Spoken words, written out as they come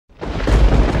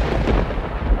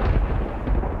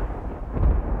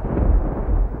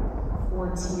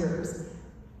frontiers.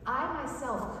 I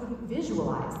myself couldn't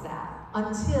visualize that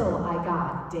until I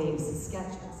got Dave's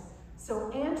sketches.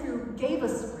 So Andrew gave a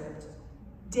script,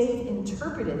 Dave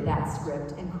interpreted that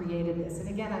script and created this. And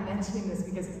again, I'm mentioning this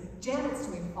because Janet's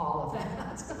doing all of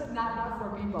that, not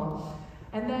for people.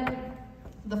 And then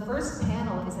the first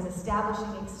panel is an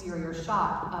establishing exterior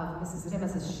shot of Mrs.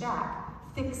 Rimas's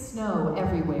shack, thick snow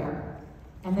everywhere.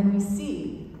 And then we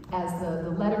see, as the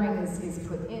lettering is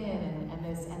put in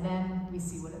and then we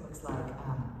see what it looks like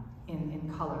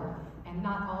in color. And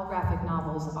not all graphic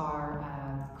novels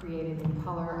are created in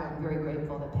color. I'm very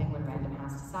grateful that Penguin Random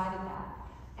House decided that.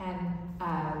 And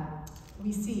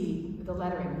we see the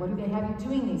lettering. What do they have you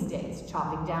doing these days?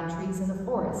 Chopping down trees in the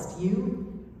forest. You?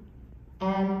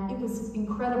 And it was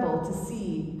incredible to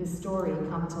see this story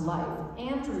come to life.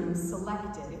 Andrew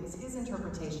selected, it was his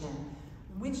interpretation,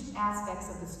 which aspects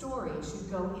of the story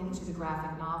should go into the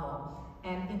graphic novel.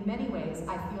 And in many ways,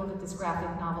 I feel that this graphic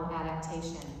novel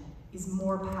adaptation is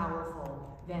more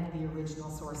powerful than the original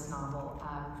source novel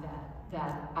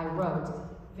that I wrote.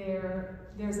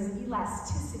 There's an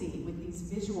elasticity with these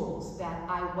visuals that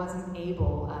I wasn't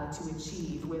able to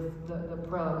achieve with the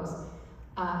prose.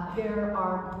 There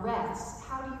are breaths.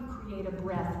 How do you create a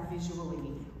breath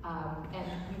visually? And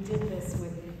we did this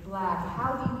with black.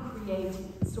 How do you create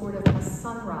sort of a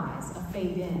sunrise, a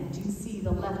fade in? Do you see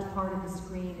the left part of the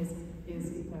screen is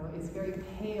very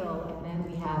pale, and then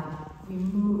we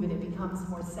move and it becomes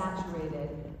more saturated.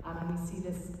 And we see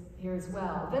this here as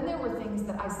well. Then there were things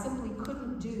that I simply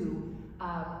couldn't do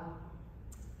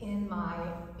in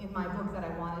my book that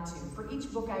I wanted to. For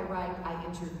each book I write, I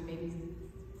interview maybe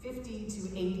 50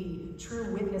 to 80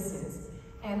 true witnesses,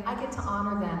 and I get to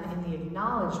honor them in the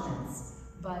acknowledgments.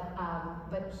 But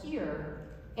here,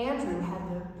 Andrew had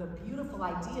the beautiful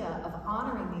idea of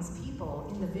honoring these people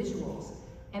in the visuals,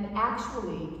 and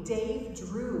actually, Dave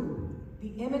drew the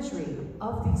imagery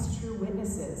of these true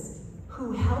witnesses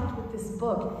who helped with this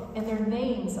book, and their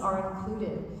names are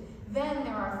included. Then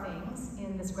there are things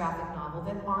in this graphic novel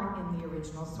that aren't in the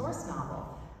original source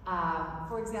novel.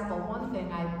 For example, one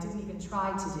thing I didn't even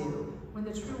try to do, when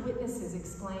the true witnesses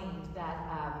explained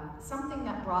that something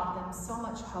that brought them so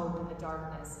much hope in the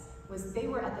darkness was they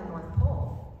were at the North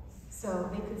Pole, so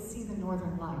they could see the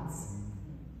northern lights.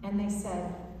 And they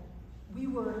said, we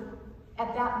were,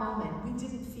 at that moment, we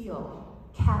didn't feel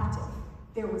captive.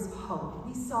 There was hope.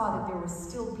 We saw that there was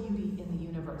still beauty in the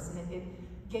universe, and it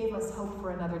gave us hope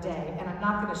for another day. And I'm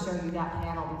not going to show you that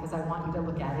panel because I want you to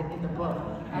look at it in the book.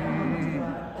 I don't want to do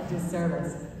a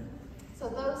disservice. So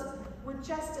those were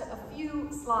just a few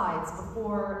slides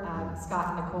before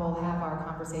Scott and Nicole have our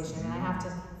conversation. And I have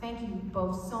to thank you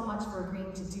both so much for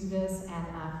agreeing to do this.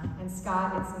 And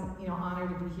Scott, it's an honor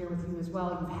to be here with you as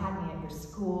well. You've had me at your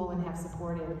school and have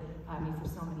supported me for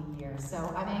so many years. So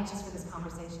I'm anxious for this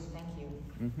conversation. Thank you.